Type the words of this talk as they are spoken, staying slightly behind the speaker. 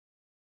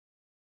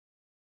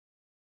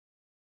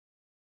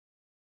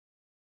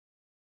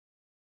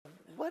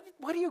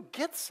what do you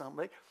get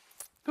somebody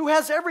who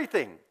has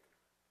everything?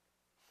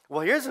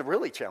 Well, here's a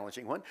really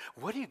challenging one.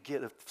 What do you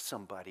get of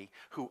somebody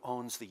who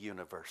owns the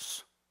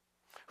universe?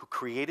 Who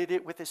created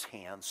it with his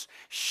hands,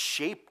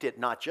 shaped it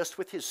not just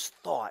with his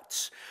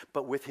thoughts,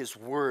 but with his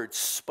words,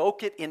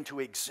 spoke it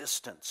into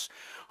existence,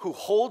 who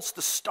holds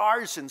the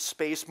stars in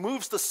space,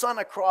 moves the sun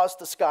across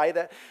the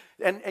sky,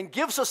 and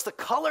gives us the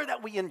color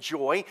that we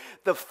enjoy,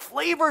 the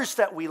flavors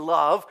that we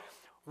love.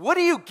 What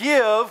do you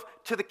give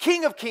to the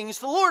King of Kings,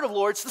 the Lord of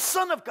Lords, the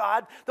Son of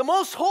God, the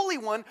Most Holy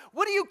One?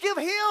 What do you give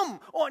him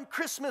on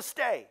Christmas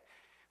Day?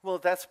 Well,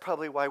 that's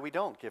probably why we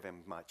don't give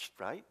him much,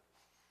 right?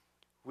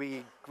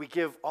 We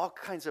give all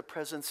kinds of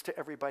presents to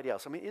everybody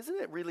else. I mean,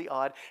 isn't it really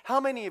odd?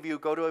 How many of you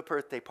go to a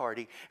birthday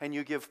party and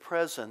you give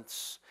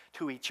presents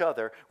to each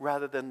other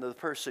rather than the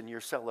person you're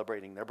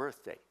celebrating their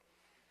birthday?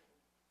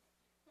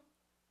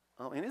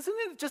 I mean, isn't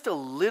it just a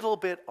little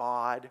bit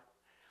odd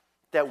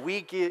that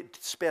we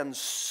spend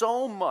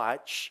so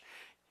much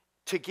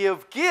to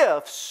give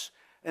gifts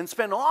and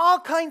spend all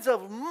kinds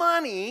of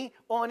money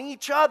on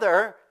each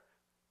other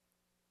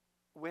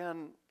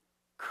when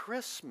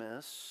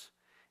Christmas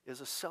is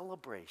a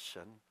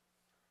celebration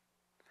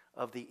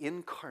of the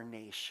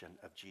incarnation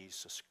of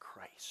Jesus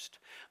Christ,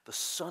 the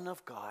Son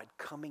of God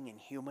coming in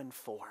human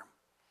form,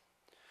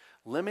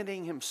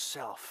 limiting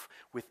himself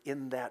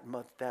within that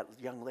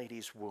young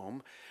lady's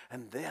womb,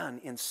 and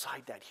then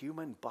inside that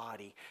human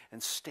body,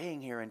 and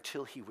staying here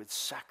until he would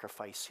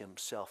sacrifice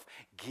himself,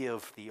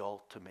 give the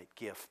ultimate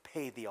gift,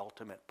 pay the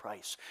ultimate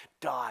price,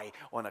 die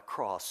on a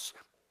cross,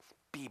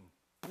 be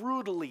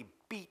brutally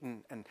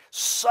beaten and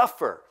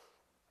suffer.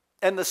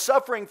 And the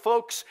suffering,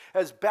 folks,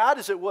 as bad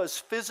as it was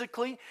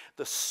physically,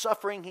 the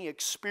suffering he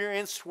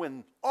experienced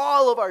when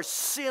all of our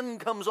sin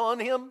comes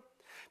on him,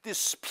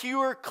 this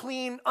pure,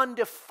 clean,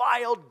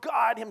 undefiled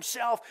God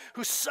himself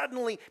who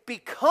suddenly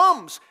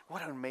becomes,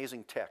 what an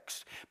amazing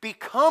text,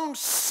 becomes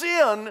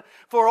sin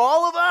for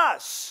all of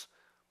us.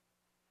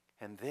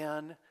 And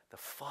then the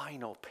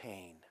final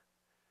pain,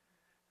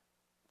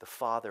 the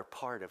Father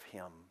part of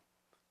him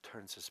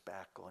turns his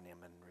back on him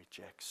and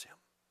rejects him.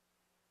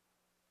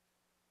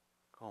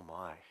 Oh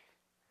my,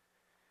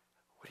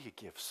 what do you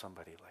give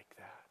somebody like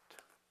that?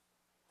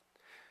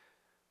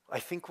 I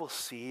think we'll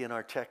see in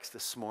our text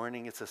this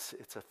morning, it's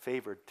a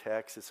favored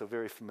text, it's a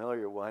very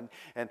familiar one.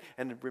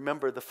 And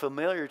remember, the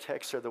familiar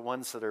texts are the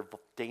ones that are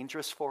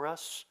dangerous for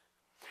us.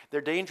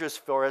 They're dangerous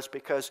for us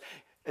because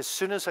as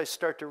soon as I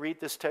start to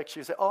read this text,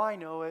 you say, oh, I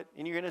know it,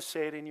 and you're going to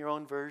say it in your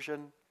own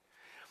version,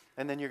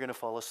 and then you're going to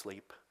fall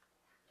asleep.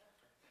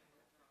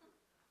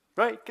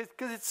 Right?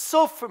 Because it's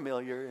so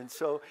familiar. And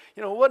so,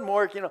 what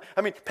more,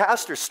 I mean,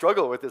 pastors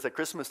struggle with this at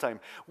Christmas time.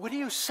 What do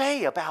you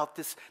say about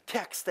this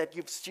text that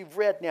you've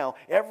read now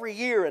every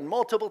year and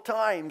multiple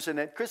times and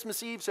at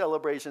Christmas Eve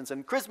celebrations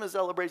and Christmas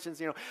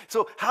celebrations,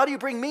 So how do you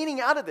bring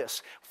meaning out of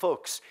this?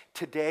 Folks,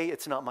 today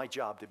it's not my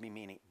job to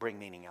bring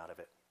meaning out of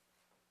it.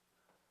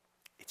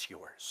 It's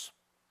yours.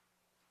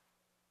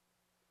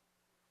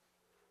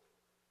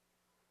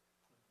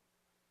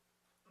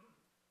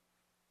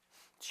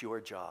 It's your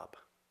job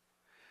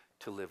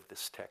to live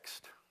this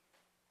text.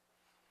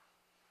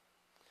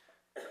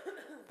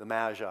 The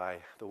Magi,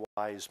 the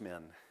wise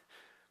men.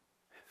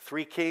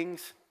 3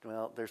 kings?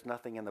 Well, there's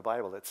nothing in the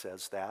Bible that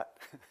says that.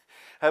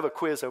 I have a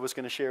quiz I was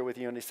going to share with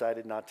you and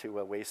decided not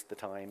to waste the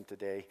time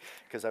today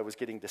because I was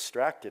getting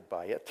distracted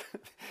by it.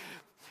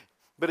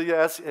 But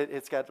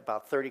it's got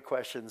about 30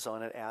 questions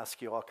on it, ask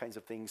you all kinds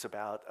of things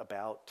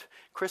about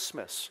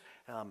Christmas.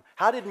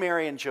 How did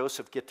Mary and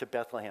Joseph get to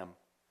Bethlehem?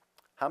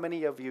 How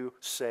many of you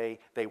say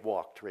they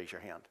walked? Raise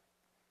your hand.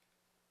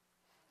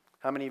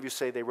 How many of you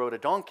say they rode a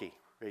donkey?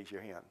 Raise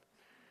your hand.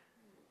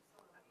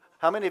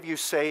 How many of you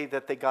say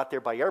that they got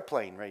there by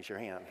airplane? Raise your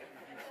hand.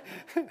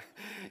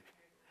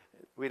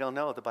 We don't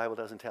know. The Bible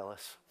doesn't tell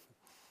us.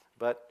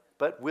 But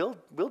we'll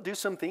do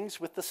some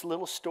things with this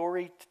little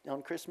story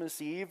on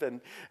Christmas Eve,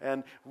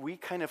 and we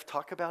kind of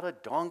talk about a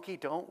donkey,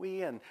 don't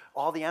we? And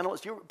all the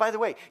animals. By the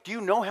way, do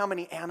you know how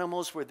many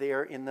animals were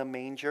there in the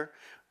manger,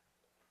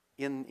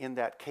 in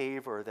that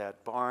cave or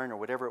that barn or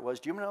whatever it was?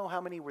 Do you know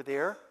how many were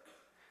there?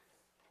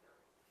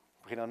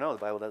 We don't know. The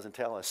Bible doesn't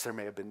tell us. There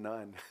may have been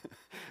none.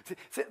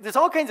 There's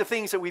all kinds of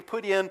things that we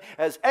put in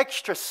as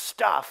extra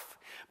stuff,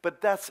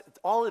 but that's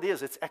all it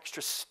is. It's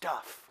extra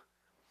stuff.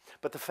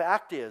 But the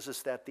fact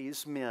is that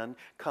these men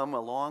come a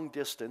long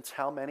distance.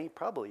 How many?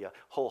 Probably a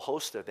whole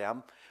host of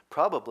them.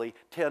 Probably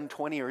 10,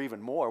 20, or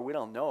even more. We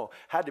don't know.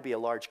 Had to be a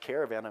large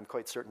caravan. I'm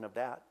quite certain of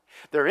that.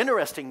 They're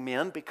interesting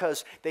men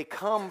because they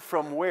come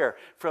from where?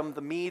 From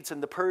the Medes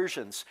and the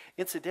Persians.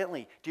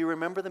 Incidentally, do you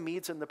remember the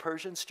Medes and the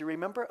Persians? Do you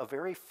remember a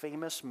very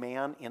famous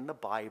man in the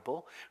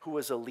Bible who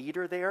was a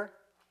leader there?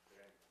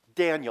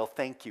 Daniel,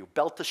 thank you.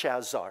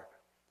 Belteshazzar.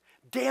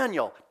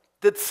 Daniel.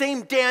 The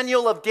same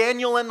Daniel of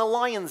Daniel and the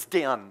lion's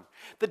den.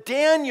 The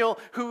Daniel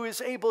who is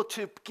able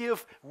to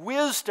give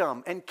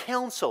wisdom and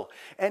counsel.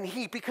 And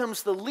he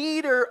becomes the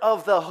leader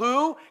of the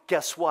who?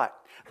 Guess what?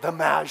 The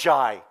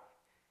Magi.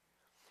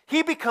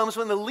 He becomes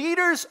one of the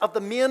leaders of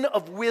the men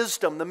of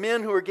wisdom, the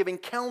men who are giving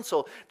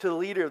counsel to the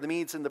leader of the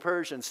Medes and the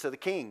Persians, to the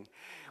king.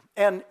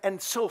 And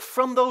so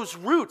from those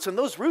roots, and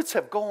those roots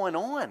have gone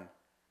on,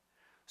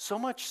 so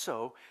much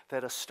so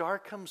that a star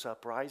comes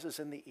up, rises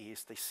in the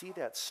east. They see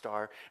that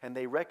star, and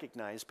they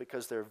recognize,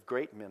 because they're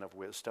great men of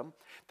wisdom,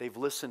 they've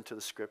listened to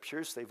the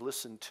scriptures, they've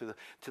listened to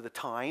the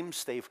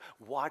times, they've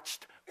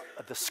watched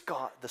the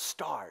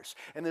stars.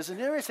 And there's an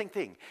interesting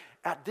thing.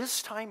 At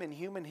this time in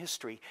human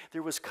history,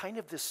 there was kind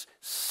of this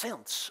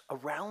sense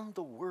around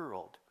the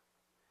world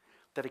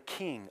that a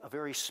king, a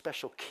very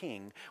special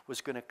king, was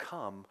going to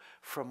come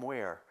from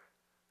where?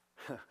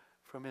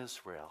 From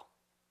Israel.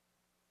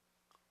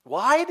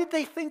 Why did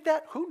they think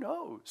that? Who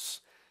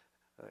knows?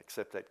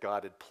 Except that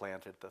God had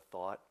planted the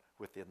thought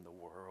within the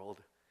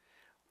world,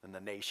 and the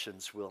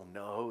nations will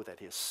know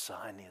that his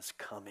son is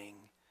coming.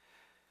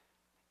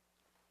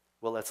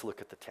 Well, let's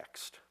look at the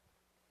text.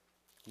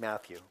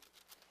 Matthew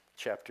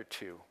chapter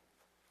 2,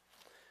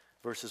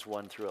 verses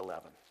 1 through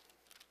 11.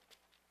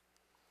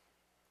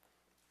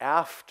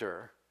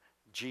 After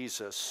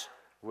Jesus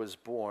was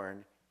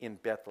born in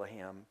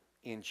Bethlehem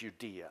in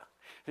Judea.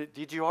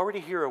 Did you already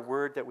hear a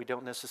word that we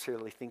don't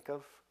necessarily think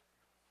of?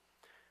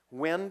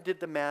 When did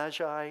the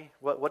Magi,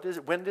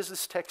 when does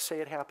this text say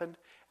it happened?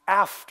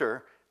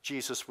 After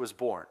Jesus was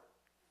born.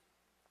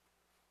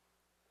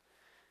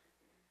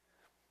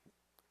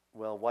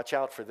 Well, watch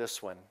out for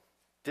this one.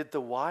 Did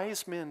the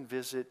wise men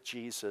visit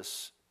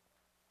Jesus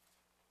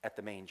at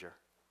the manger?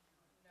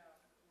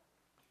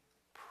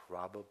 No.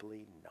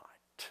 Probably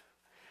not.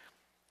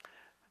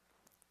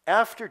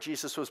 After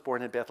Jesus was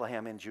born in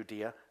Bethlehem in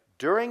Judea,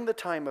 during the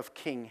time of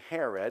King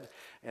Herod,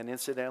 and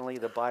incidentally,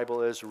 the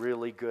Bible is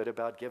really good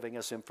about giving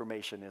us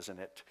information, isn't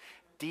it?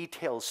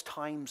 Details,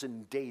 times,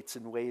 and dates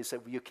in ways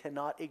that you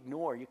cannot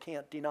ignore, you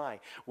can't deny.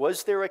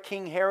 Was there a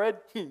King Herod?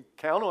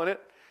 Count on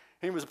it.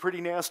 He was a pretty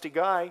nasty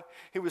guy.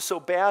 He was so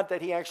bad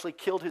that he actually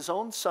killed his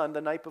own son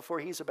the night before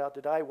he's about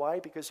to die.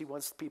 Why? Because he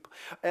wants the people.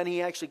 And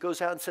he actually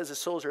goes out and says to a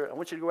soldier, I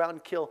want you to go out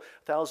and kill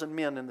 1,000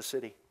 men in the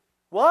city.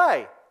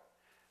 Why?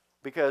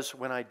 Because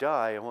when I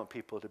die, I want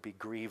people to be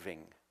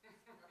grieving.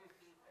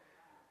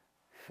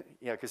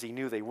 Yeah, because he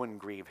knew they wouldn't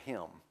grieve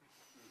him.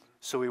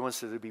 So he wants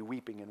them to be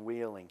weeping and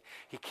wailing.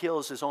 He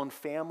kills his own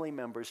family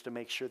members to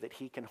make sure that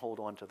he can hold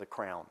on to the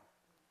crown.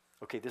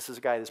 Okay, this is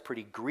a guy that's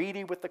pretty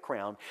greedy with the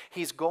crown.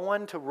 He's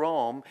going to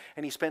Rome,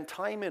 and he spent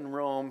time in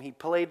Rome. He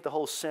played the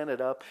whole Senate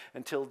up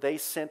until they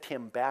sent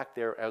him back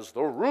there as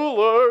the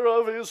ruler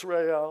of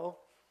Israel,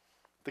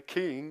 the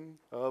king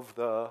of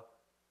the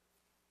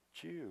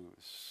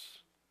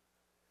Jews.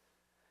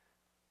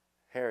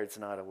 Herod's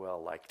not a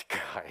well-liked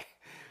guy.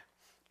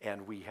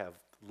 And we have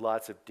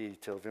lots of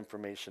detailed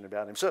information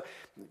about him. So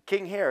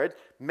King Herod,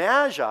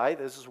 Magi,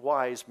 this is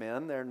wise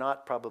men. They're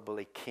not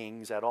probably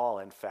kings at all,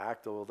 in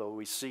fact, although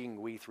we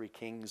sing, we three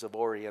kings of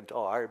Orient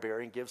are,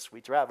 bearing gifts we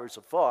traverse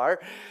afar.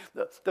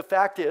 The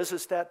fact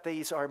is that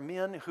these are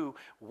men who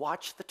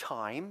watch the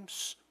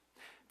times.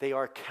 They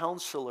are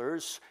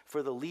counselors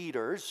for the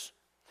leaders.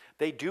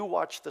 They do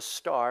watch the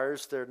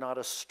stars. They're not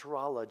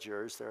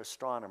astrologers. They're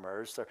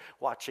astronomers. They're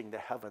watching the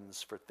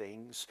heavens for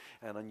things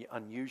and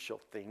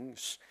unusual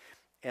things.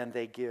 And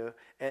they give,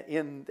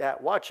 in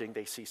that watching,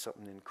 they see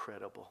something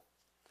incredible.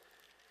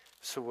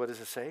 So what does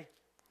it say?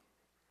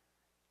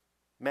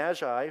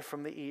 Magi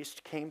from the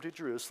east came to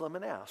Jerusalem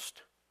and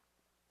asked,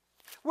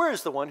 where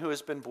is the one who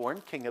has been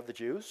born, King of the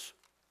Jews?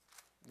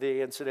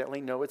 They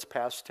incidentally know it's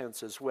past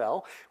tense as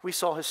well. We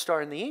saw his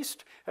star in the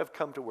east, have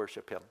come to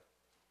worship him.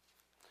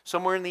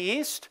 Somewhere in the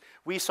east,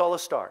 we saw a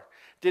star.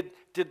 Did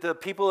the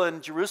people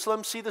in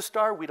Jerusalem see the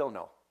star? We don't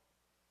know.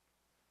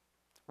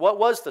 What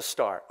was the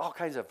star? All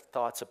kinds of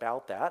thoughts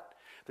about that.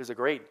 There's a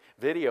great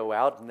video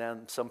out, and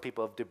then some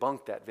people have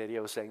debunked that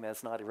video, saying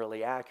that's not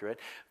really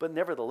accurate. But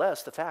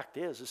nevertheless, the fact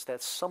is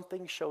that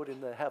something showed in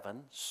the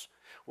heavens.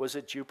 Was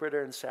it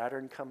Jupiter and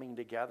Saturn coming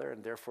together,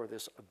 and therefore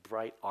this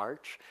bright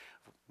arch?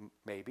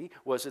 Maybe.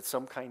 Was it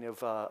some kind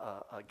of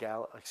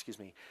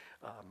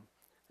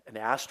an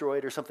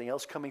asteroid or something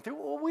else coming through?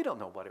 Well, we don't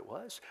know what it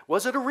was.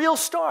 Was it a real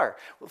star?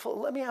 Well,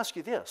 let me ask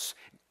you this.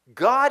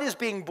 God is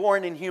being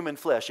born in human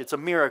flesh. It's a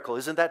miracle.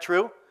 Isn't that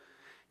true?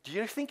 Do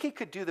you think he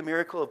could do the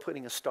miracle of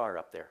putting a star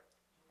up there?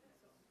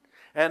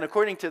 And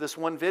according to this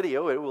one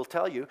video, it will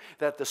tell you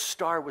that the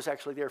star was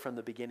actually there from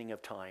the beginning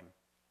of time.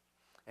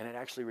 And it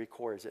actually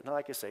records it. Now,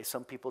 like I say,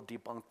 some people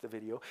debunk the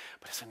video,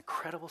 but it's an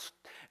incredible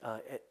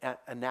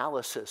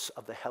analysis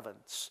of the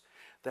heavens.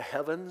 The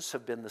heavens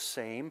have been the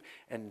same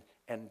and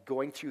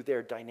going through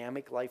their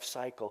dynamic life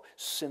cycle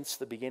since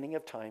the beginning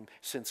of time,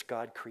 since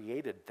God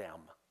created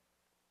them.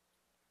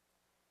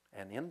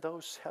 And in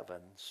those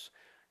heavens,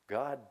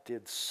 God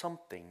did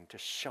something to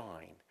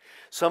shine.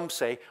 Some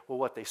say, well,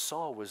 what they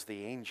saw was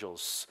the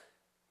angels.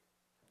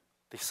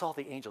 They saw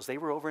the angels. They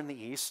were over in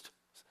the east,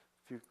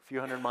 a few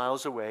hundred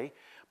miles away,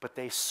 but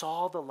they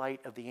saw the light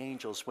of the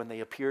angels when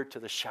they appeared to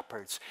the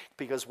shepherds.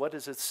 Because what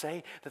does it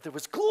say? That there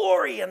was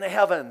glory in the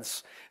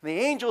heavens. And the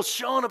angels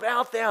shone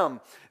about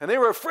them. And they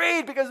were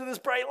afraid because of this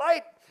bright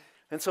light.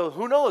 And so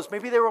who knows,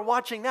 maybe they were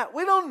watching that.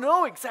 We don't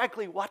know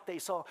exactly what they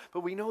saw,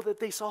 but we know that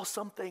they saw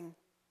something.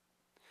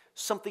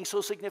 Something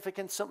so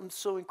significant, something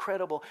so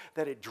incredible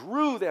that it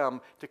drew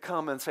them to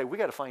come and say, we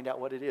got to find out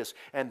what it is.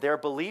 And their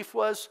belief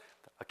was,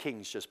 a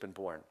king's just been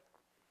born.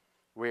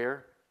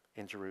 Where?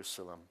 In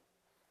Jerusalem.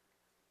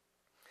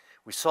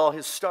 We saw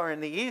his star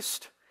in the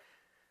east,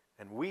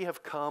 and we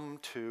have come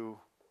to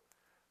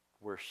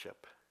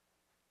worship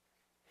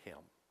him.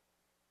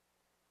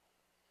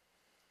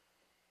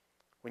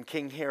 When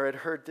King Herod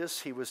heard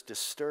this, he was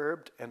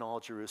disturbed, and all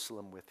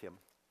Jerusalem with him.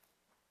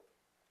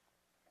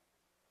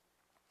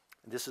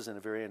 This is a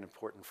very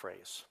important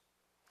phrase.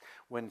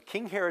 When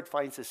King Herod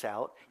finds this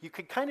out, you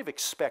could kind of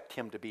expect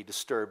him to be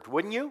disturbed,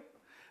 wouldn't you?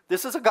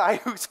 This is a guy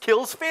who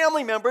kills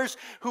family members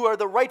who are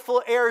the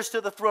rightful heirs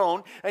to the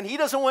throne, and he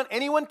doesn't want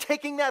anyone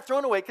taking that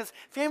throne away, because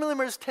family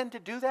members tend to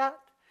do that.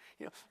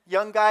 You know,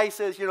 young guy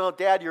says,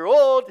 Dad, you're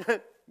old.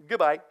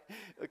 Goodbye.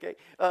 Okay.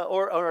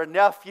 Or a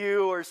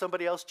nephew or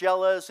somebody else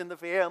jealous in the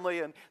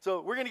family, and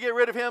so we're going to get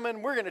rid of him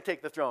and we're going to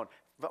take the throne.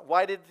 But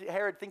why did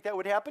Herod think that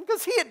would happen?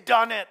 Because he had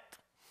done it.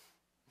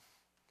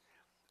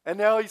 And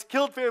now he's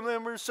killed family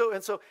members.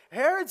 So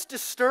Herod's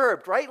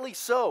disturbed, rightly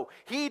so.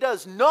 He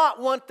does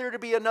not want there to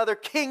be another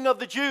king of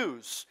the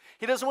Jews.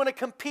 He doesn't want to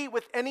compete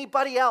with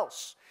anybody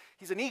else.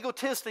 He's an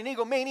egotist, an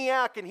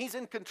egomaniac, and he's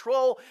in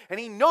control, and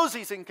he knows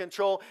he's in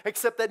control,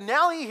 except that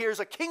now he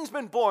hears a king's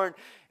been born,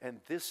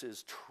 and this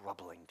is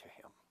troubling to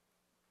him.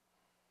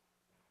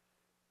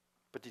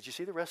 But did you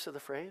see the rest of the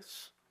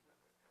phrase?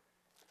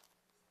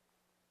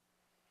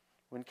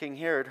 When King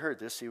Herod heard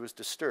this, he was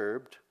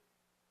disturbed,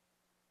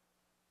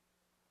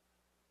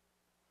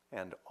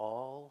 and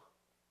all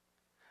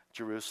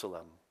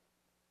Jerusalem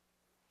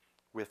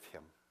with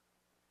him.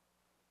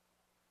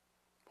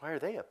 Why are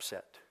they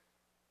upset?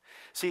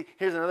 See,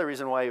 here's another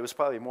reason why it was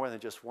probably more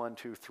than just 1,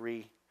 2,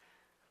 3.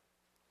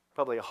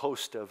 Probably a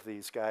host of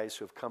these guys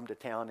who have come to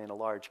town in a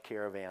large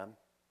caravan.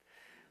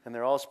 And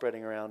they're all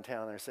spreading around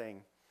town. They're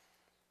saying,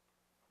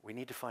 we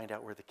need to find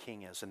out where the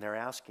king is. And they're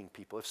asking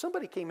people. If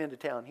somebody came into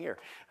town here,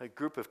 a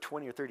group of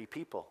 20 or 30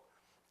 people,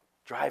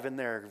 driving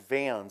their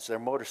vans, their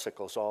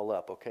motorcycles all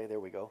up. Okay, there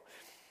we go.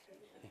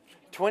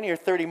 20 or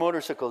 30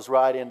 motorcycles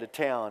ride into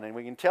town, and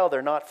we can tell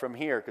they're not from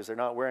here because they're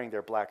not wearing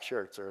their black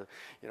shirts, or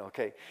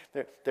okay,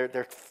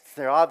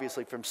 they're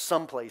obviously from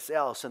someplace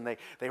else, and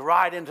they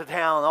ride into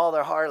town, all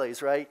their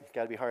Harleys, right?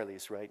 Got to be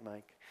Harleys, right,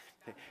 Mike?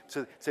 Okay.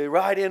 So they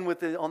ride in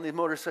on these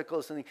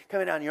motorcycles, and they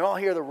coming down. You all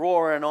hear the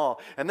roar and all,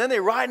 and then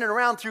they're riding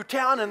around through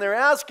town, and they're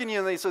asking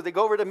you. And so they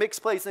go over to Mick's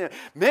place, and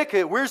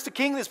Mick, where's the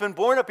king that's been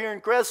born up here in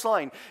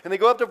Crestline? And they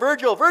go up to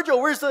Virgil.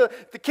 Virgil, where's the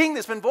king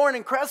that's been born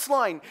in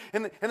Crestline?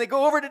 And they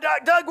go over to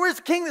Doug. Doug, where's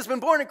the king that's been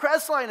born in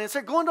Crestline? And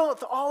they're going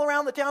all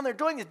around the town. They're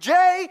doing this.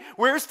 Jay,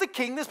 where's the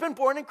king that's been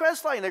born in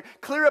Crestline? They're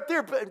clear up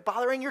there,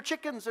 bothering your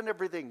chickens and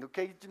everything.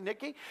 Okay,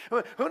 Nikki,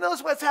 who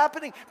knows what's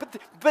happening?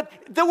 But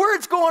the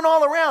word's going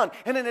all around,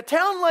 and in a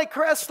town like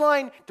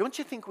Crestline, don't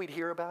you think we'd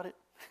hear about it?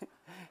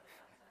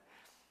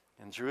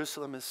 And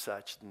Jerusalem is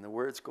such, and the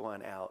word's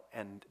going out.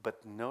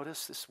 But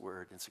notice this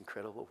word, it's an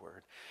incredible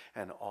word.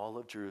 And all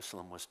of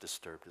Jerusalem was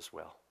disturbed as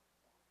well.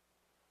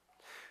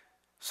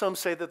 Some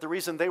say that the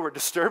reason they were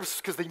disturbed is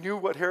because they knew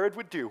what Herod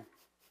would do.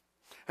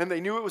 And they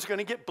knew it was going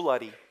to get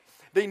bloody.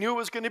 They knew it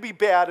was going to be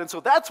bad, and so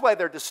that's why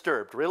they're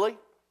disturbed. Really?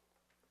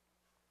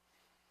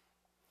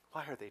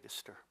 Why are they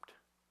disturbed?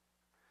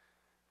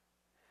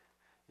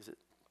 Is it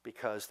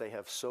because they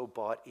have so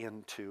bought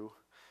into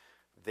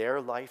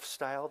their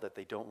lifestyle that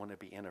they don't want to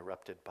be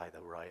interrupted by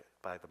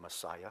the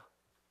Messiah?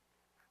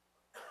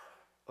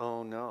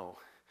 Oh no.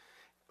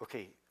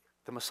 Okay,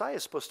 the Messiah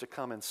is supposed to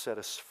come and set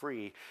us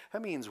free.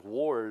 That means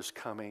war's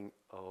coming.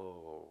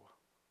 Oh,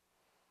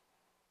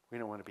 we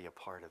don't want to be a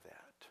part of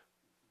that.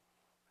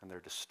 And they're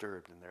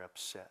disturbed and they're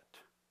upset.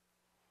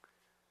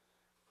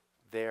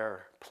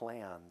 Their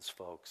plans,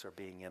 folks, are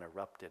being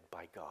interrupted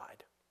by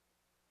God.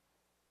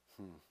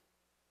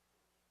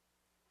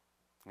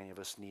 Any of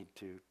us need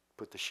to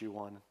put the shoe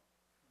on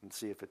and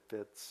see if it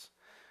fits?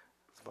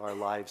 Our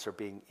lives are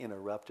being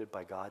interrupted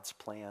by God's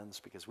plans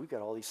because we've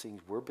got all these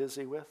things we're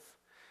busy with.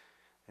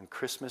 And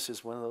Christmas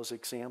is one of those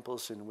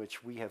examples in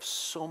which we have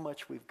so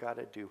much we've got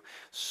to do,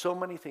 so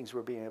many things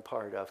we're being a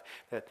part of,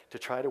 that to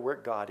try to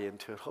work God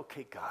into it.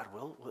 Okay, God,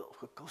 we'll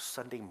go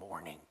Sunday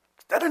morning.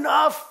 Is that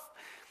enough?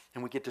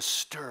 And we get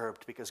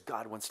disturbed because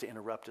God wants to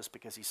interrupt us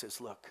because he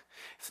says, look,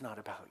 it's not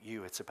about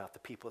you. It's about the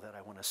people that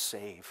I want to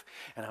save.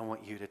 And I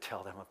want you to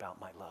tell them about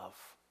my love.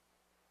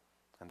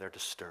 And they're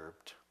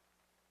disturbed.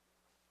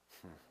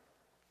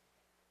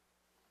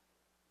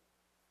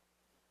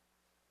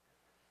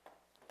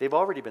 They've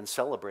already been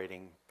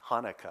celebrating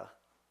Hanukkah.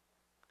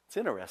 It's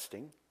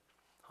interesting.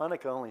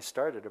 Hanukkah only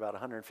started about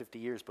 150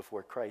 years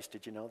before Christ.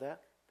 Did you know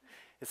that?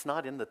 It's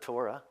not in the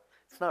Torah.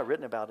 It's not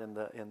written about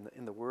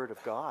in the Word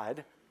of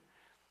God.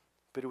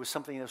 But it was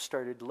something that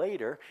started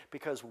later,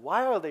 because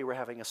while they were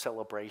having a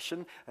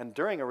celebration and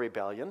during a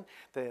rebellion,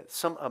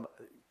 some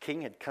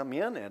king had come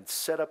in and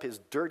set up his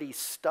dirty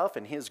stuff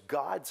and his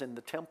gods in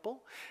the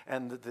temple.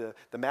 And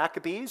the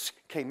Maccabees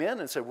came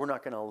in and said, we're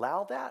not going to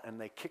allow that. And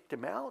they kicked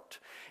him out.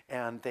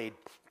 And they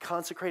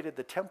consecrated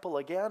the temple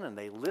again. And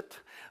they lit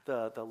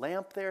the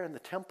lamp there in the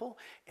temple.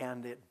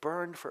 And it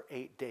burned for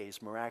 8 days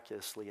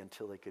miraculously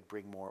until they could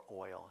bring more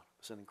oil.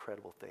 It was an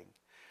incredible thing.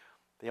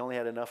 They only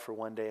had enough for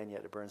 1 day, and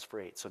yet it burns for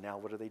 8. So now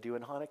what do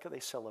in Hanukkah? They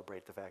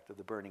celebrate the fact of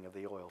the burning of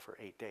the oil for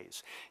 8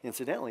 days.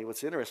 Incidentally,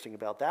 what's interesting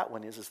about that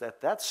one is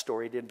that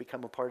story didn't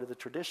become a part of the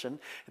tradition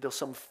until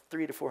some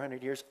 300 to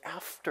 400 years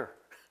after.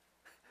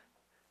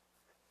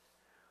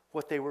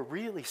 What they were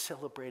really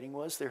celebrating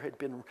was there had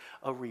been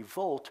a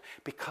revolt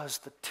because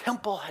the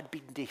temple had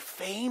been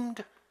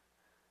defamed,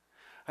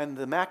 and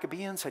the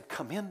Maccabees had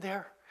come in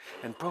there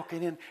and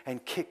broken in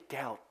and kicked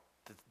out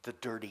the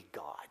dirty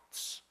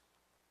gods.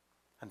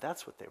 And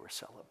that's what they were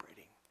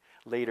celebrating.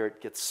 Later,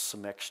 it gets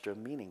some extra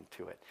meaning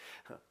to it.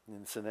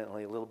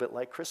 Incidentally, a little bit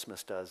like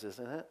Christmas does,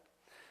 isn't it?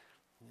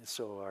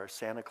 So our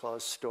Santa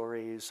Claus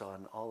stories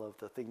on all of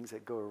the things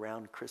that go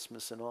around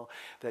Christmas and all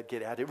that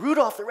get added.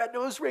 Rudolph the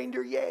Red-Nosed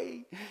Reindeer,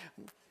 yay!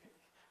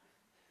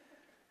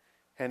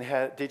 And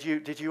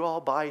did you all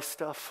buy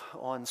stuff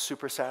on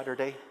Super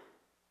Saturday?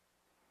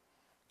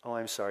 Oh,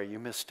 I'm sorry, you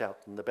missed out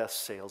on the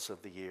best sales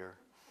of the year.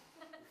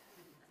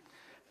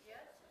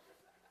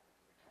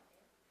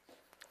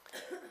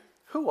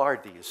 Who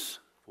are these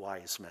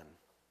wise men?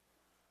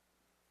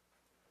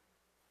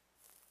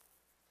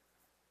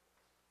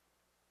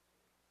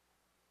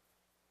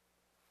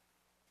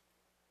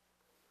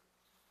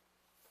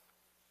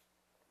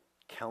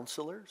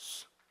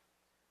 Counselors?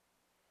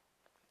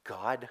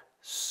 God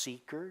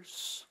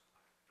seekers?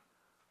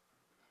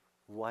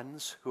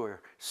 Ones who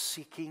are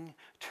seeking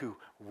to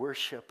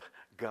worship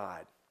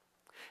God.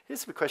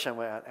 Here's the question I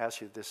want to ask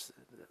you this.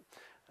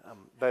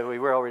 By the way,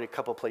 we're already a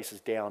couple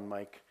places down,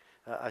 Mike.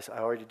 I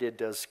already did,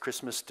 does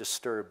Christmas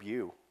disturb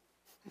you?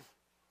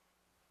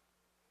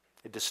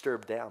 It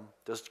disturbed them.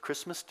 Does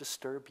Christmas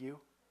disturb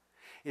you?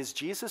 Is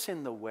Jesus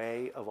in the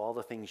way of all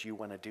the things you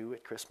want to do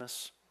at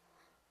Christmas?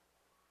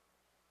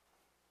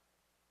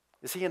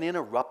 Is he an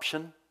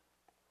interruption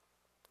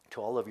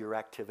to all of your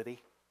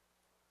activity?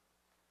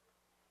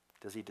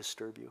 Does he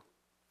disturb you?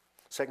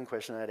 Second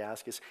question I'd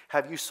ask is,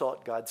 have you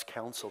sought God's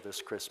counsel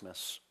this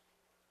Christmas?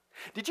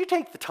 Did you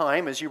take the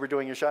time as you were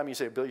doing your shopping? You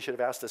say, Bill, you should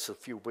have asked this a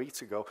few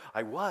weeks ago.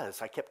 I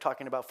kept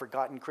talking about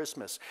forgotten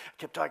Christmas. I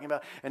kept talking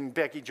about, and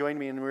Becky joined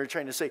me and we were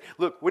trying to say,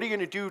 look, what are you going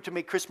to do to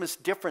make Christmas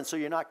different so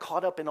you're not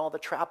caught up in all the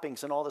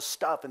trappings and all the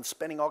stuff and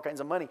spending all kinds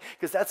of money?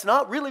 Because that's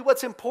not really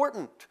what's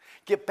important.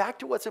 Get back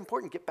to what's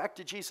important. Get back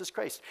to Jesus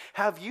Christ.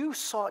 Have you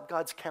sought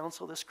God's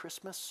counsel this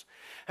Christmas?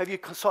 Have you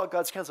sought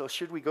God's counsel?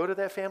 Should we go to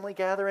that family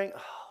gathering?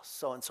 Oh,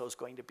 so-and-so is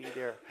going to be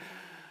there.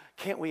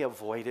 Can't we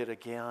avoid it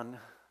again?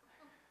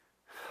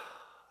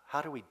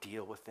 How do we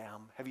deal with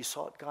them? Have you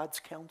sought God's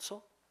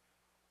counsel?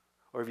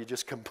 Or have you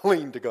just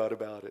complained to God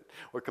about it?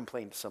 Or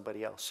complained to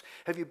somebody else?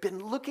 Have you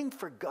been looking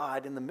for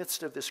God in the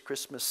midst of this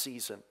Christmas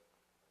season?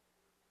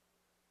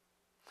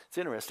 It's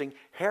interesting.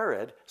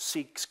 Herod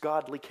seeks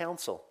godly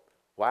counsel.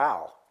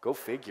 Wow, go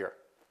figure.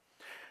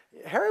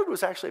 Herod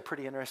was actually a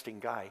pretty interesting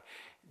guy.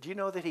 Do you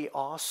know that he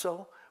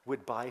also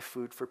would buy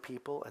food for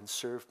people and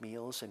serve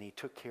meals, and he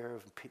took care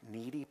of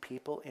needy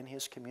people in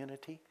his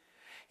community?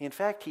 In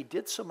fact, he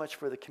did so much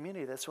for the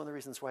community, that's one of the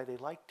reasons why they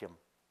liked him.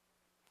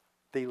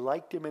 They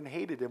liked him and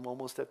hated him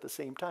almost at the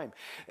same time.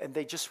 And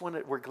they just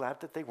were glad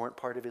that they weren't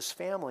part of his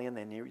family, and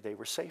they knew they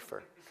were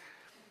safer.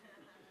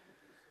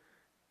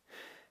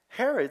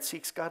 Herod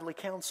seeks godly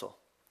counsel.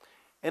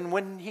 And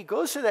when he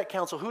goes to that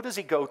counsel, who does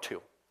he go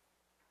to?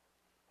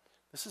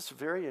 This is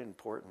very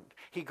important.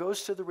 He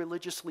goes to the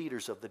religious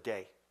leaders of the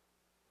day.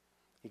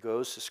 He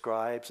goes to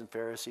scribes and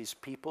Pharisees,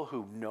 people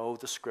who know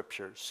the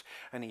scriptures.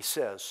 And he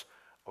says,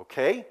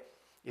 okay,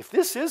 if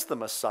this is the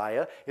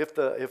Messiah, if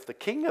the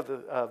king of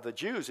the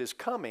Jews is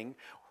coming,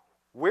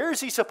 where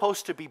is he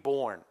supposed to be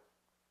born?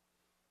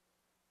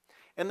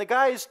 And the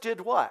guys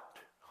did what?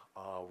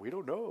 We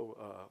don't know.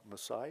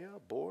 Messiah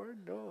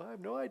born? No, I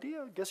have no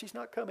idea. I guess he's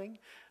not coming.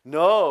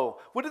 No.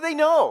 What do they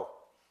know?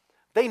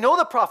 They know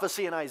the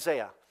prophecy in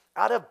Isaiah.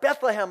 Out of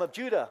Bethlehem of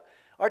Judah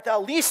art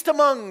thou least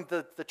among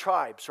the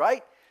tribes,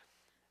 right?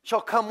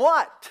 Shall come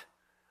what?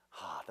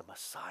 The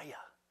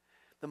Messiah.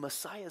 The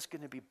Messiah is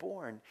going to be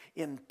born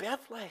in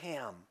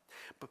Bethlehem.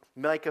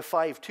 Micah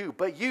 5:2.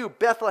 But you,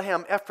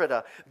 Bethlehem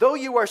Ephratah, though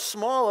you are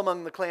small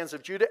among the clans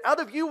of Judah, out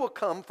of you will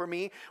come for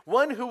me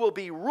one who will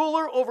be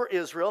ruler over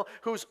Israel,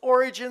 whose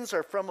origins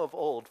are from of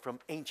old, from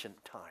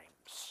ancient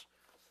times.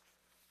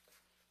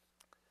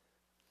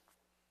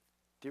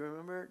 Do you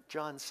remember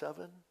John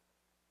 7?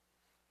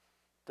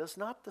 Does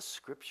not the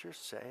scripture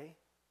say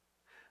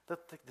that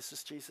this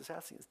is Jesus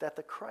asking, is that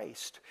the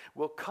Christ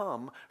will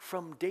come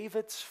from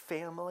David's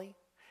family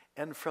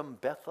and from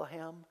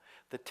Bethlehem,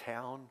 the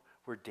town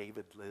where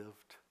David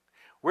lived?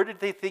 Where did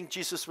they think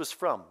Jesus was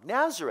from?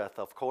 Nazareth,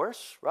 of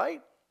course,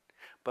 right?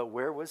 But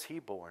where was he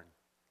born?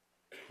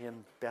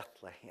 in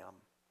Bethlehem.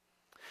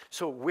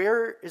 So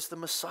where is the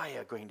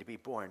Messiah going to be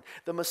born?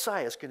 The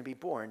Messiah is going to be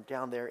born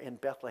down there in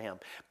Bethlehem.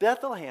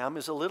 Bethlehem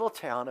is a little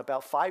town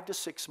about 5 to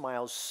 6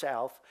 miles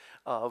south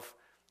of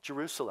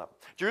Jerusalem.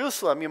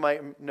 Jerusalem, you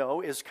might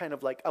know, is kind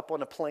of like up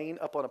on a plain,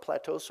 up on a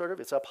plateau sort of.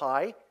 It's up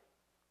high.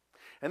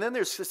 And then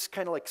there's this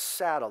kind of like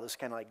saddle. This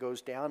kind of like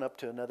goes down up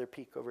to another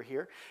peak over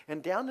here.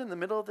 And down in the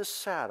middle of this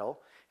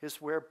saddle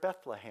is where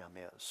Bethlehem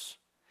is.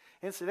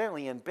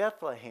 Incidentally, in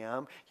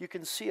Bethlehem, you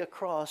can see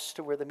across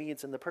to where the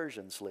Medes and the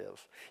Persians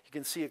live. You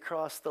can see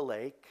across the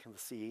lake, the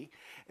sea,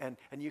 and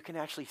you can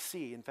actually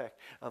see, in fact,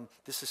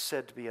 this is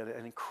said to be an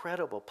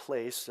incredible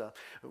place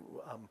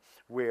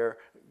where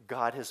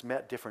God has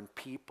met different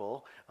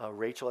people.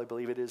 Rachel, I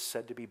believe it is,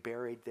 said to be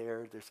buried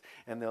there.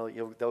 And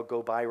they'll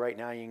go by right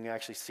now. You can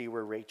actually see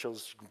where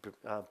Rachel's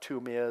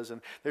tomb is.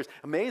 And there's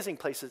amazing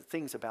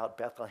things about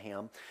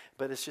Bethlehem,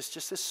 but it's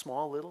just this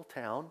small little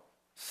town.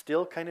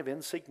 Still kind of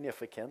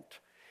insignificant,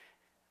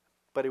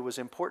 but it was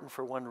important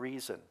for one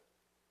reason.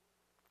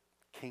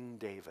 King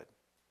David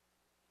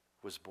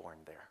was born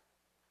there.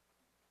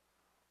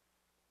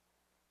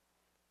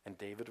 And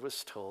David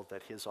was told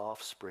that his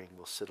offspring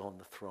will sit on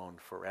the throne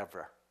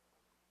forever.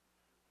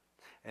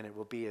 And it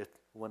will be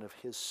one of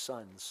his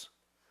sons,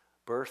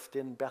 birthed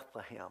in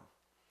Bethlehem,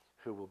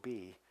 who will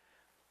be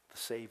the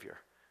Savior,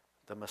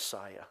 the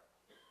Messiah.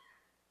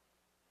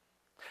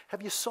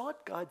 Have you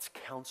sought God's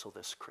counsel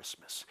this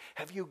Christmas?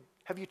 Have you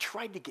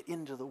tried to get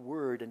into the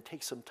Word and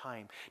take some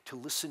time to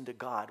listen to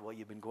God while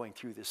you've been going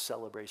through this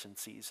celebration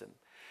season?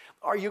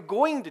 Are you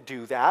going to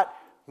do that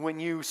when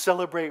you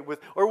celebrate with,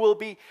 or will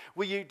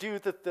you do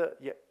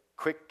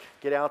quick,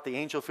 get out the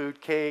angel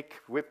food cake,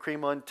 whipped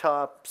cream on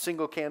top,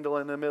 single candle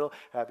in the middle,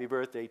 happy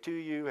birthday to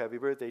you, happy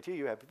birthday to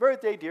you, happy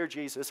birthday, dear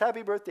Jesus,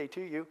 happy birthday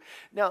to you.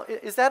 Now,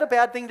 is that a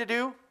bad thing to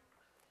do?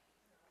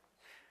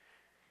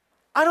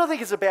 I don't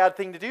think it's a bad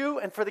thing to do,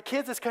 and for the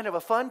kids it's kind of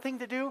a fun thing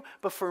to do,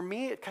 but for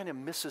me it kind of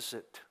misses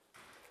it.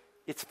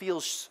 It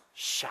feels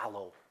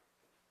shallow.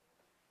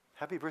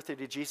 Happy birthday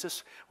to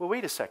Jesus? Well,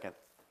 wait a second.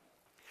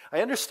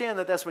 I understand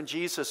that that's when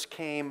Jesus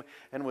came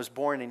and was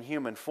born in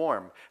human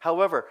form.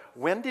 However,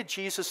 when did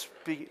Jesus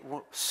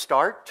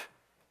start?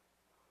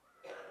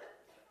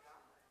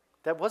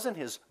 That wasn't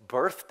his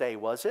birthday,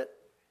 was it?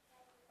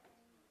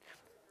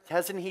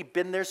 Hasn't he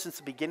been there since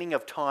the beginning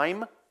of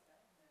time?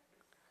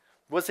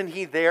 Wasn't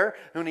he there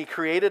when he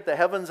created the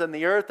heavens and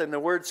the earth and the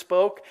Word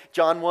spoke?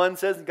 John 1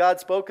 says, and God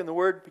spoke and the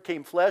Word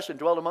became flesh and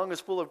dwelt among us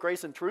full of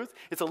grace and truth.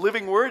 It's a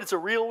living Word. It's a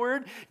real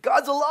Word.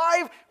 God's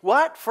alive.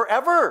 What?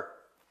 Forever.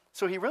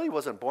 So he really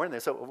wasn't born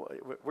there. So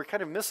we're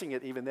kind of missing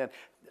it even then.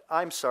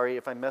 I'm sorry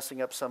if I'm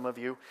messing up some of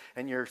you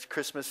and your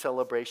Christmas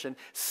celebration.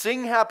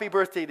 Sing happy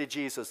birthday to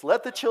Jesus.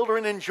 Let the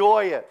children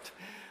enjoy it.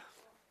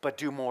 But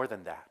do more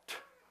than that.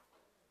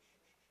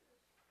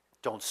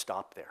 Don't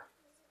stop there.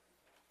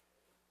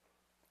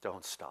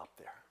 Don't stop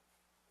there.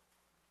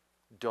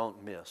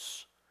 Don't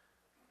miss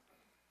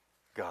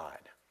God.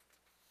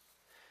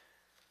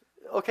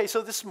 Okay,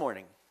 so this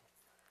morning,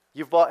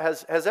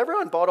 has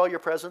everyone bought all your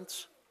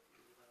presents?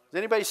 Has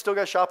anybody still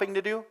got shopping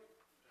to do?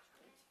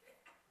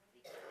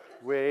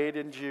 Wade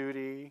and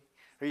Judy.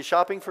 Are you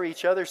shopping for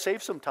each other?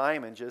 Save some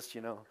time and just,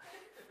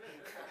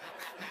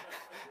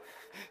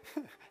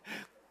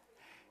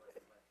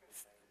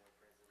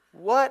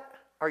 What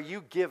are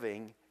you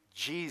giving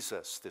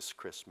Jesus this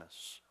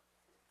Christmas?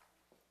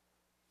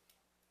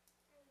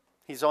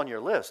 He's on your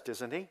list,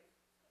 isn't he?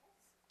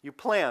 You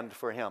planned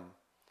for him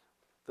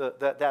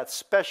that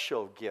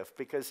special gift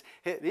because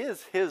it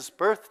is his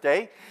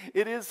birthday.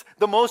 It is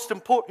the most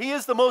important. He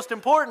is the most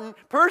important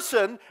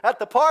person at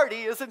the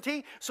party, isn't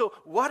he? So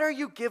what are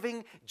you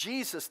giving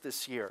Jesus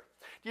this year?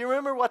 Do you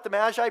remember what the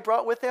Magi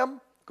brought with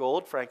them?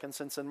 Gold,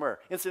 frankincense, and myrrh.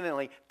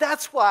 Incidentally,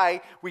 that's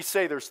why we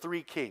say there's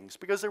 3 kings,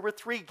 because there were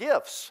 3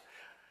 gifts.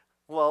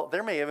 Well,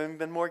 there may have even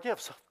been more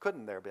gifts,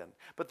 couldn't there have been?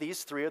 But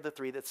these 3 are the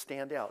 3 that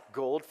stand out.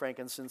 Gold,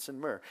 frankincense, and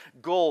myrrh.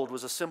 Gold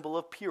was a symbol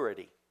of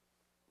purity.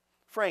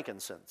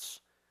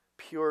 Frankincense,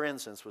 pure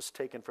incense, was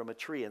taken from a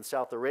tree in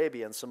South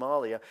Arabia and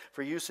Somalia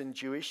for use in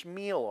Jewish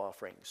meal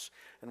offerings.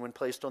 And when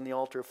placed on the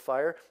altar of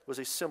fire, was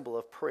a symbol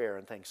of prayer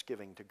and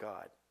thanksgiving to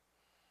God.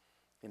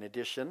 In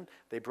addition,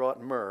 they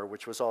brought myrrh,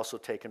 which was also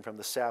taken from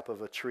the sap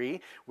of a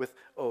tree, which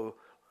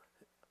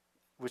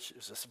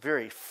is a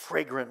very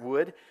fragrant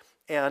wood.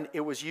 And it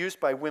was used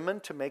by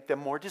women to make them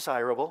more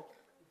desirable.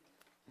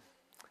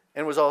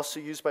 And was also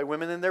used by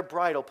women in their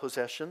bridal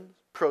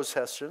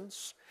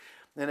processions.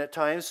 And at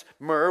times,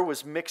 myrrh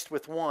was mixed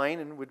with wine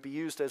and would be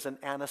used as an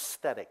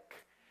anesthetic.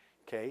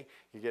 Okay,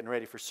 you're getting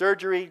ready for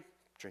surgery,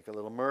 drink a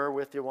little myrrh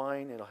with your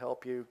wine. It'll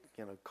help you,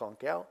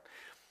 conk out.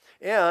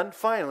 And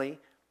finally,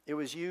 it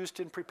was used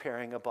in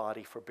preparing a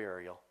body for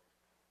burial.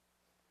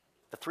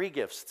 The 3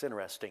 gifts, it's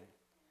interesting.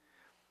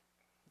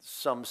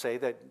 Some say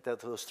that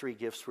those 3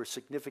 gifts were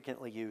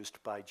significantly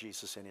used by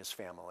Jesus and his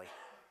family.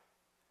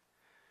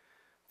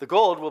 The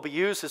gold will be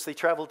used as they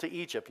travel to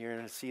Egypt. You're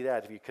going to see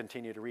that if you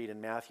continue to read in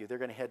Matthew. They're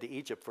going to head to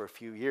Egypt for a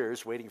few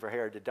years, waiting for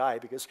Herod to die,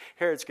 because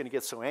Herod's going to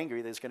get so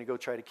angry that he's going to go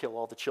try to kill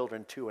all the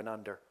children 2 and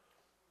under.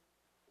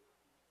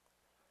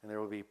 And there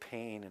will be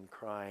pain and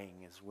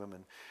crying as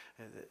women,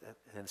 and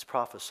it's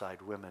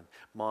prophesied women,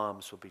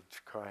 moms will be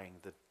crying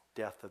the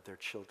death of their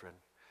children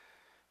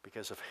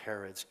because of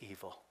Herod's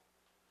evil.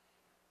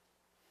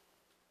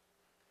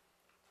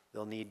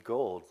 They'll need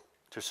gold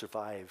to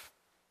survive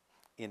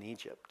in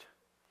Egypt.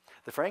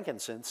 The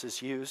frankincense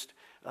is used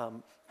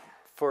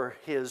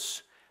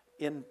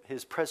in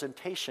his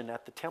presentation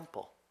at the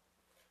temple.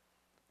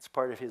 It's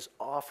part of his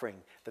offering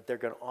that they're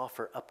going to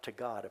offer up to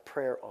God, a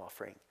prayer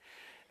offering.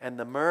 And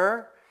the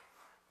myrrh,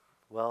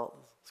 well,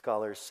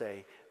 scholars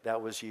say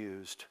that was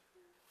used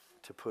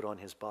to put on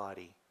his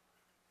body.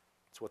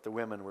 It's what the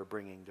women were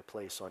bringing to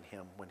place on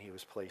him when he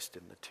was placed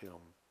in the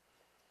tomb.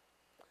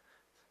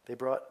 They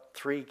brought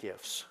 3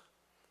 gifts.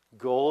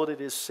 Gold,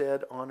 it is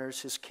said,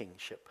 honors his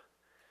kingship.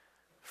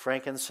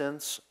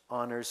 Frankincense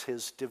honors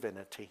his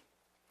divinity.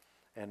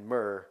 And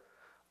myrrh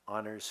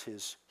honors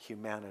his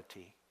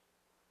humanity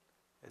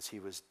as he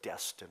was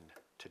destined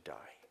to die.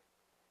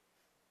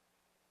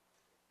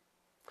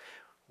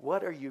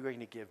 What are you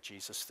going to give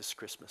Jesus this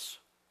Christmas?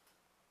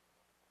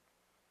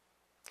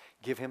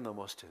 Give him the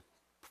most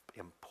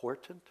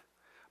important,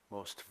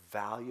 most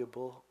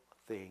valuable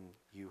thing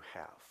you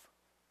have.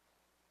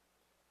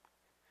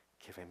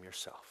 Give him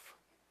yourself.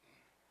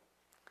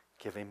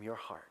 Give him your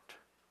heart.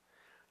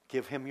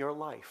 Give him your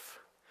life.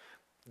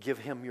 Give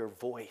him your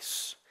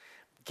voice.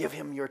 Give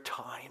him your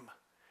time.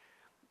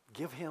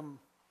 Give him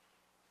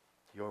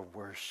your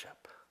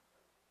worship.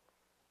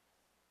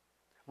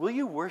 Will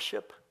you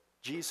worship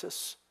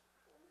Jesus?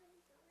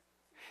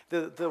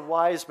 The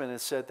wise men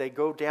had said they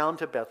go down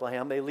to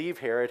Bethlehem. They leave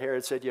Herod.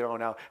 Herod said,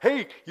 now,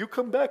 hey, you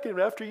come back, and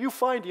after you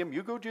find him,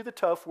 you go do the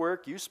tough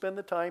work. You spend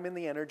the time and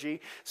the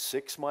energy.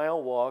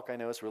 6-mile walk. I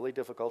know it's really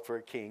difficult for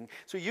a king.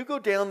 So you go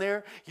down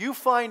there, you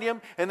find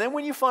him, and then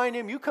when you find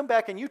him, you come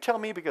back and you tell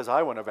me because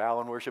I want to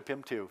vow and worship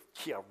him too.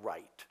 Yeah,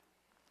 right.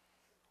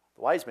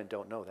 The wise men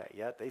don't know that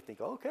yet. They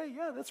think, okay,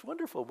 yeah, that's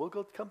wonderful. We'll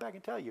come back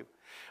and tell you.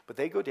 But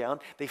they go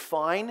down. They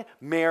find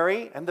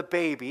Mary and the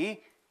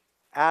baby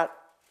at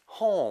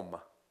home.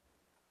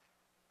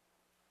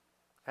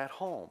 At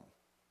home.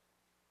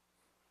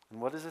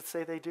 And what does it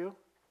say they do?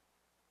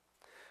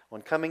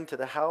 When coming to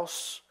the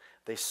house,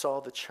 they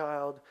saw the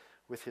child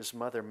with his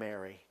mother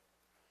Mary,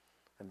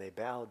 and they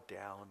bowed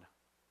down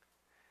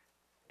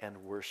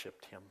and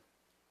worshiped him.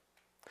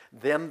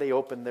 Then they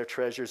opened their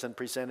treasures and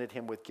presented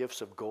him with gifts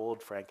of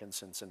gold,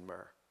 frankincense, and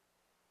myrrh.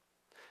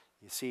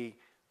 You see,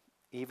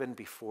 even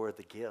before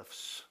the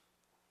gifts,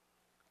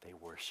 they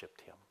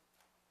worshiped him.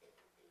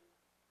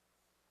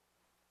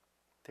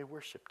 They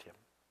worshiped him.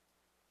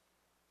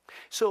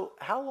 So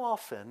how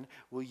often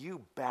will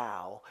you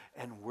bow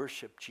and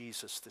worship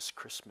Jesus this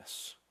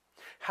Christmas?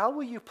 How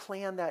will you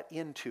plan that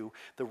into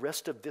the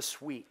rest of this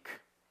week?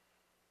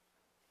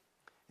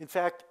 In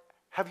fact,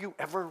 have you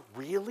ever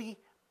really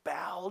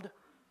bowed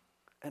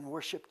and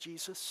worshiped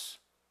Jesus?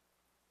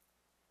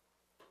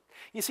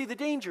 You see, the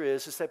danger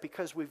is that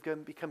because we've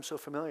become so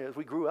familiar,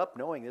 we grew up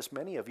knowing this,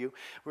 many of you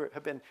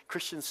have been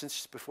Christians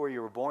since before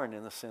you were born,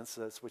 in a sense,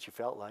 that's what you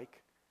felt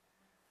like.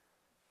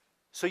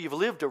 So you've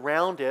lived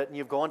around it, and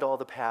you've gone to all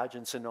the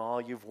pageants and all.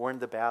 You've worn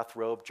the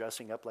bathrobe,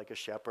 dressing up like a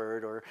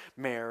shepherd or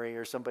Mary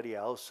or somebody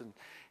else. And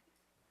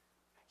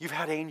you've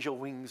had angel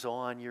wings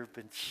on. You've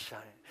been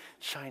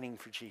shining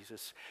for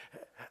Jesus.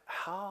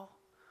 How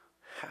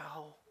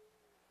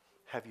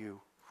have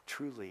you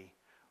truly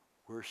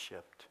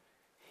worshiped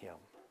him?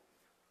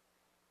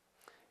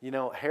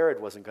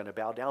 Herod wasn't going to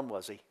bow down,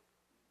 was he?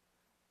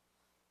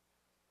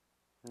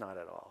 Not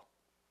at all.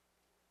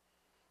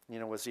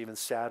 What's even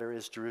sadder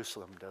is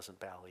Jerusalem doesn't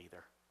bow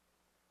either.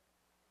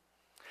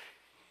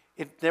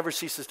 It never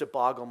ceases to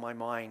boggle my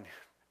mind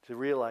to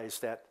realize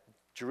that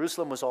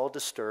Jerusalem was all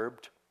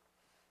disturbed.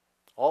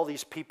 All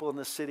these people in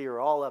the city are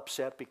all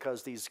upset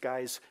because these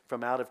guys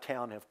from out of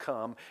town have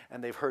come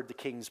and they've heard the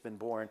king's been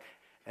born.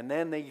 And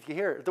then they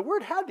hear, the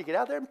word had to get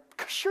out there.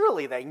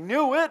 Surely they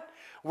knew it.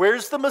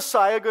 Where's the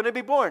Messiah going to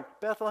be born?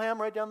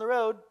 Bethlehem, right down the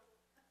road.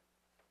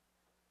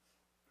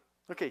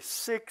 Okay,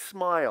 6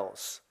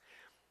 miles.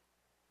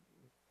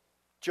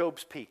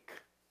 Job's Peak.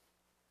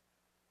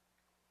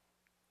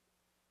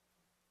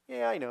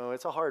 Yeah, I know,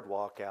 it's a hard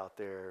walk out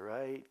there,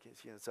 right?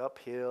 It's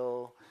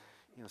uphill,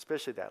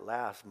 especially that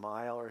last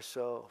mile or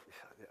so.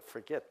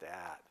 Forget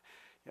that.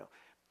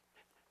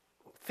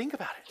 Think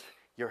about it.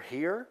 You're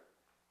here,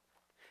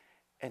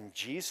 and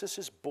Jesus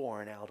is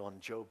born out on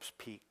Job's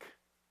Peak,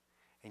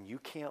 and you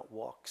can't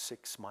walk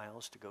 6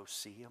 miles to go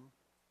see him?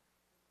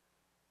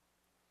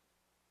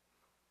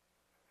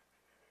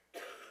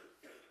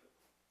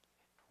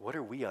 What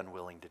are we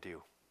unwilling to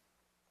do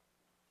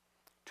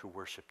to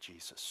worship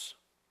Jesus?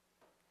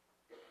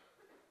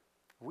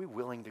 Are we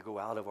willing to go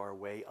out of our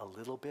way a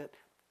little bit?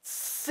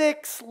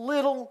 6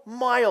 little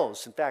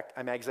miles. In fact,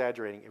 I'm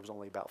exaggerating. It was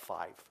only about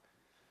 5.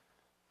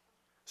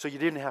 So you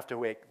didn't have to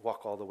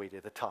walk all the way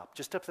to the top.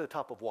 Just up to the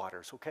top of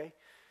Waters, okay?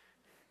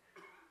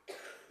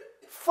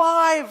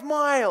 5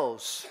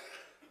 miles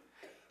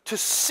to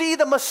see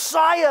the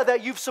Messiah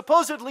that you've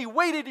supposedly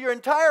waited your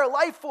entire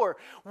life for.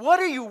 What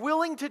are you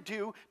willing to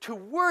do to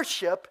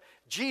worship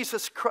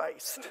Jesus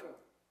Christ.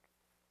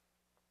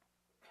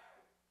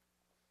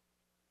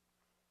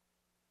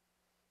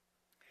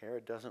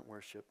 Herod doesn't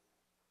worship.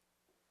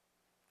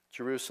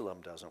 Jerusalem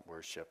doesn't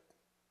worship.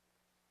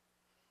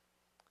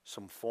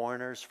 Some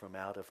foreigners from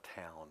out of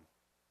town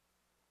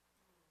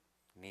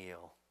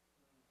kneel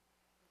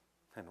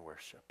and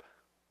worship.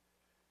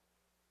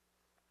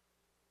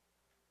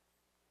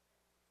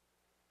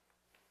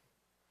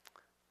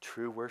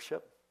 True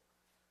worship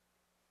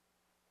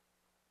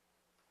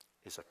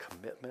is a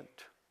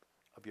commitment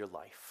of your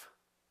life.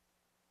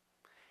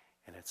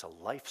 And it's a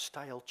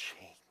lifestyle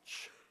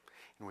change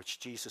in which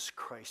Jesus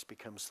Christ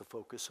becomes the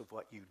focus of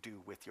what you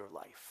do with your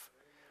life.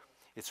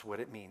 It's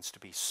what it means to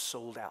be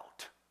sold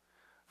out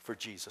for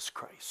Jesus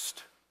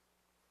Christ.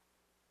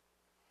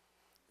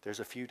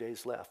 There's a few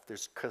days left.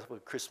 There's a couple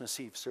of Christmas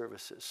Eve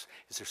services.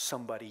 Is there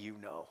somebody you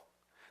know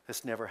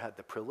that's never had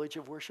the privilege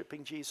of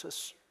worshiping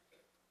Jesus?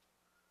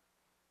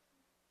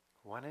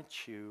 Why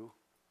don't you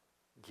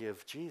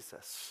give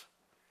Jesus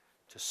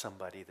to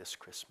somebody this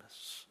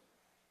Christmas?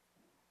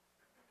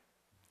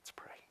 Let's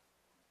pray.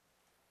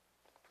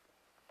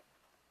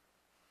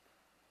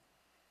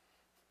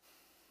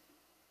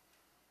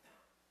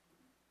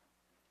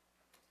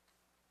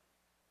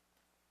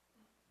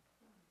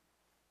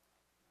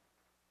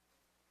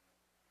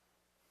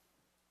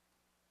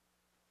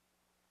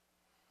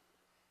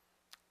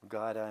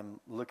 God,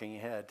 I'm looking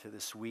ahead to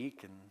this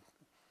week and,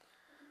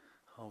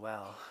 oh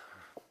wow,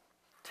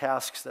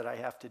 tasks that I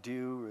have to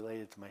do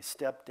related to my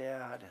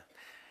stepdad.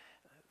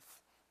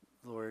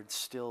 Lord,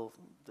 still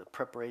the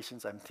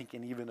preparations. I'm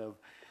thinking even of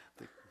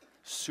the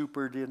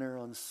super dinner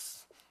on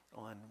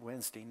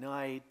Wednesday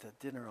night, the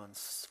dinner on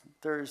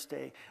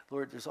Thursday.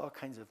 Lord, there's all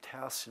kinds of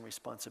tasks and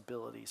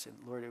responsibilities. And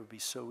Lord, it would be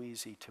so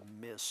easy to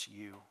miss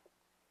you.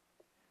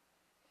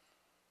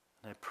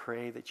 And I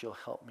pray that you'll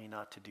help me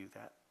not to do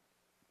that.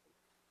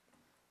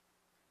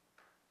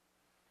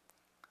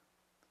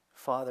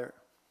 Father,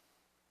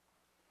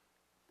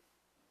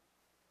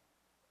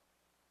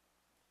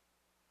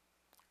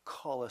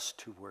 call us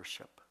to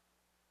worship,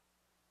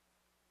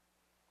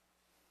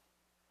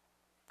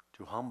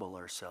 to humble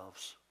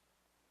ourselves,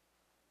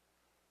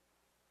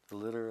 to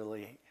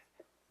literally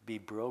be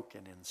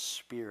broken in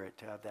spirit,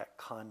 to have that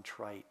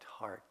contrite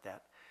heart,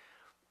 that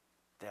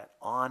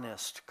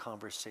honest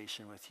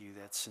conversation with you,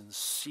 that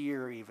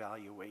sincere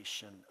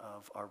evaluation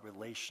of our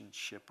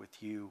relationship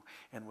with you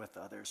and with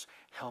others.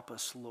 Help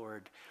us,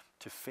 Lord,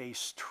 to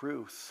face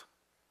truth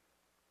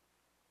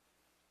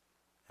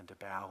and to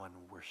bow and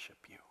worship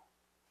you.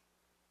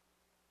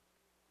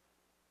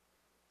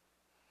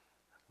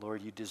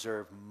 Lord, you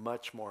deserve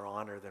much more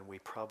honor than we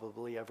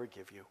probably ever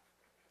give you.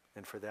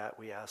 And for that,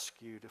 we ask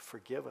you to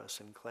forgive us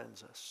and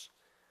cleanse us.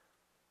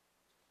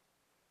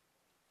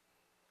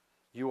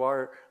 You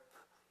are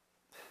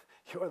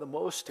the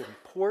most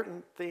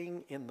important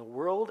thing in the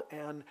world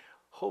and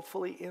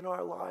hopefully in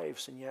our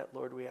lives. And yet,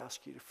 Lord, we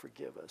ask you to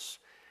forgive us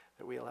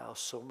that we allow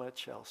so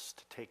much else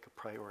to take a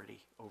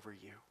priority over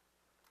you.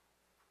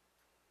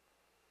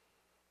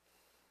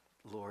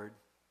 Lord,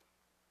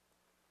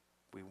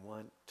 we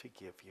want to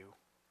give you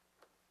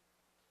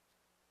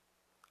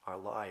our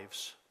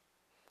lives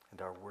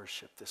and our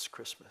worship this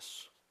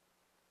Christmas.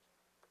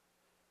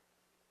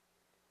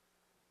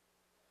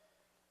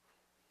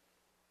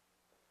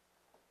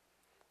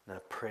 And I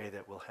pray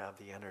that we'll have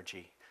the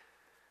energy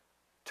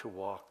to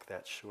walk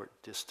that short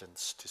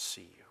distance to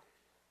see you.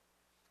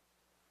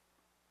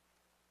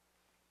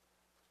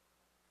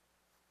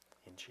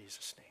 In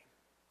Jesus' name.